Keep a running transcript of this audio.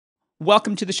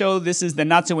Welcome to the show. This is the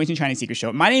Not So Ancient Chinese Secret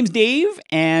Show. My name's Dave,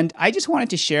 and I just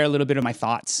wanted to share a little bit of my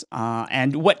thoughts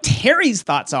and what Terry's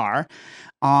thoughts are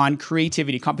on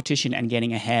creativity, competition, and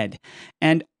getting ahead.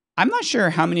 And I'm not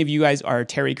sure how many of you guys are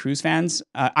Terry Crews fans.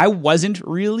 I wasn't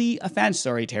really a fan,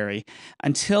 sorry, Terry,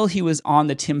 until he was on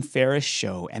the Tim Ferriss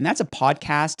Show. And that's a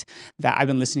podcast that I've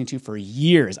been listening to for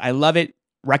years. I love it,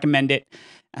 recommend it.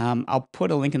 I'll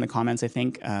put a link in the comments, I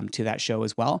think, to that show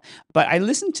as well. But I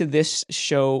listened to this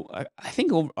show, I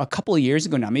think a couple of years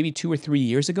ago now, maybe 2 or 3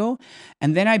 years ago.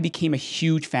 And then I became a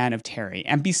huge fan of Terry.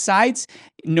 And besides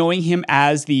knowing him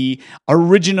as the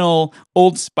original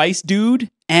Old Spice dude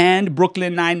and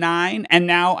Brooklyn Nine-Nine, and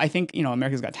now I think,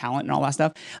 America's Got Talent and all that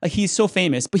stuff, like he's so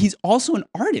famous, but he's also an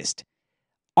artist.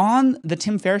 On the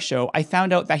Tim Ferriss Show, I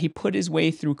found out that he paid his way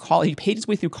through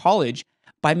college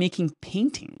by making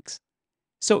paintings.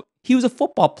 So he was a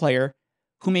football player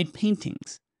who made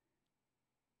paintings.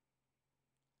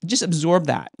 Just absorb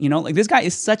that, like this guy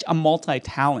is such a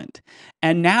multi-talent.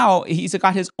 And now he's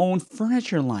got his own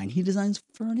furniture line. He designs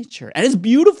furniture and it's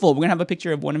beautiful. We're gonna have a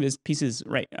picture of one of his pieces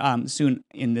right soon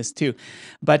in this too.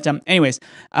 But anyways,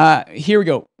 here we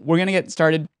go. We're gonna get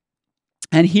started.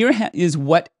 And here is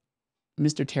what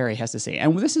Mr. Terry has to say.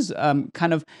 And this is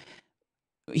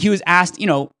he was asked,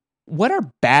 what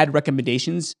are bad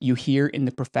recommendations you hear in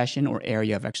the profession or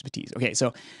area of expertise? Okay,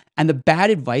 and the bad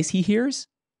advice he hears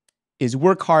is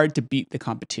work hard to beat the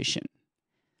competition.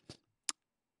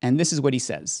 And this is what he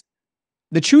says.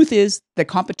 The truth is that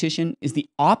competition is the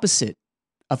opposite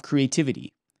of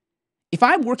creativity. If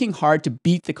I'm working hard to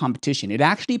beat the competition, it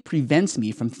actually prevents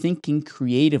me from thinking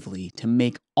creatively to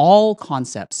make all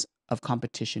concepts of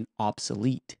competition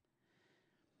obsolete.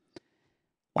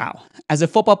 Wow. As a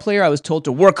football player, I was told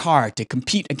to work hard to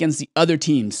compete against the other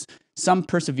teams. Some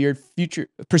perceived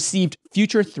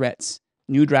future threats,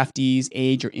 new draftees,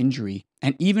 age, or injury,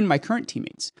 and even my current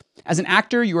teammates. As an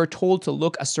actor, you are told to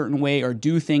look a certain way or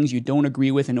do things you don't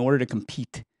agree with in order to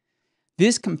compete.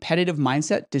 This competitive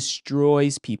mindset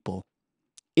destroys people.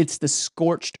 It's the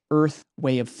scorched earth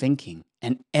way of thinking,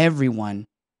 and everyone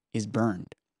is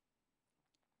burned.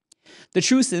 The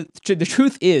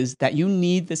truth is that you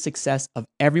need the success of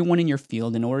everyone in your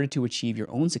field in order to achieve your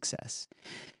own success.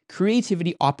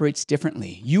 Creativity operates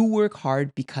differently. You work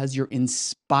hard because you're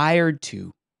inspired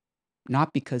to,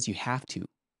 not because you have to.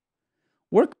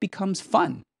 Work becomes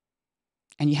fun,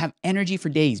 and you have energy for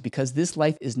days because this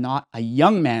life is not a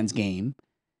young man's game.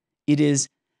 It is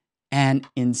an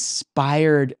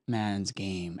inspired man's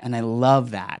game, and I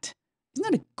love that.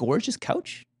 Isn't that a gorgeous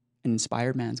couch? An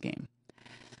inspired man's game.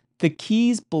 The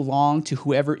keys belong to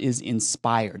whoever is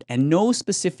inspired, and no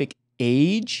specific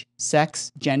age,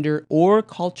 sex, gender, or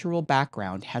cultural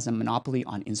background has a monopoly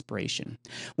on inspiration.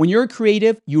 When you're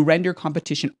creative, you render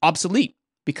competition obsolete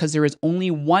because there is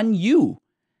only one you,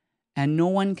 and no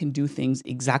one can do things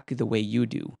exactly the way you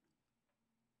do.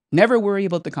 Never worry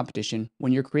about the competition.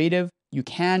 When you're creative, you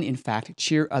can, in fact,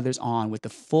 cheer others on with the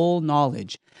full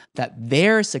knowledge that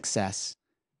their success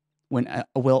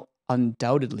will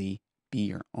undoubtedly be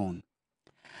your own.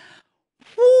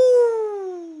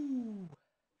 Woo!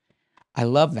 I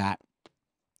love that.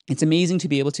 It's amazing to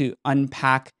be able to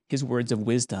unpack his words of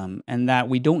wisdom and that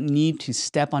we don't need to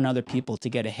step on other people to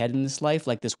get ahead in this life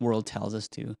like this world tells us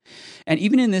to. And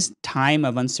even in this time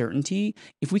of uncertainty,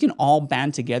 if we can all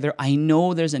band together, I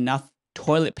know there's enough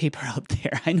toilet paper out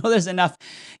there. I know there's enough,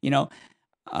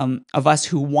 of us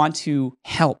who want to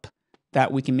help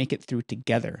that we can make it through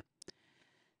together.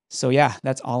 So yeah,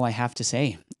 that's all I have to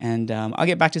say. And I'll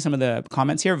get back to some of the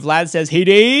comments here. Vlad says, hey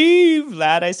Dave.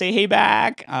 Vlad, I say, hey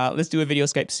back. Let's do a video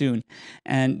Skype soon.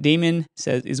 And Damon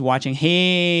is watching,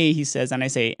 hey, he says, and I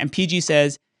say, and PG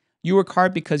says, you work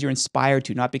hard because you're inspired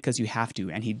to, not because you have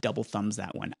to. And he double thumbs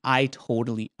that one. I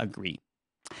totally agree.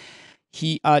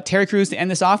 Terry Crews, to end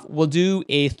this off, will do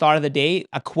a thought of the day,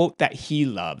 a quote that he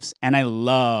loves. And I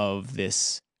love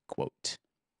this quote.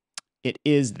 It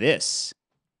is this.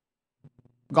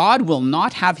 God will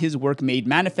not have his work made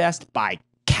manifest by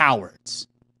cowards.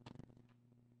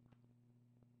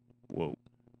 Whoa.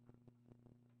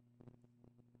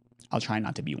 I'll try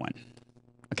not to be one.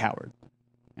 A coward.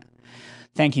 Yeah.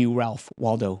 Thank you, Ralph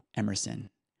Waldo Emerson.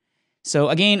 So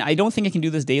again, I don't think I can do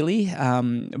this daily,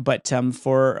 but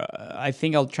I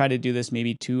think I'll try to do this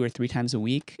maybe 2 or 3 times a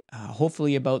week,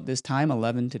 hopefully about this time,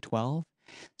 11 to 12.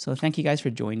 So thank you guys for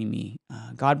joining me.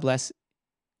 God bless.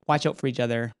 Watch out for each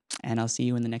other, and I'll see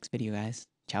you in the next video, guys.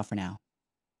 Ciao for now.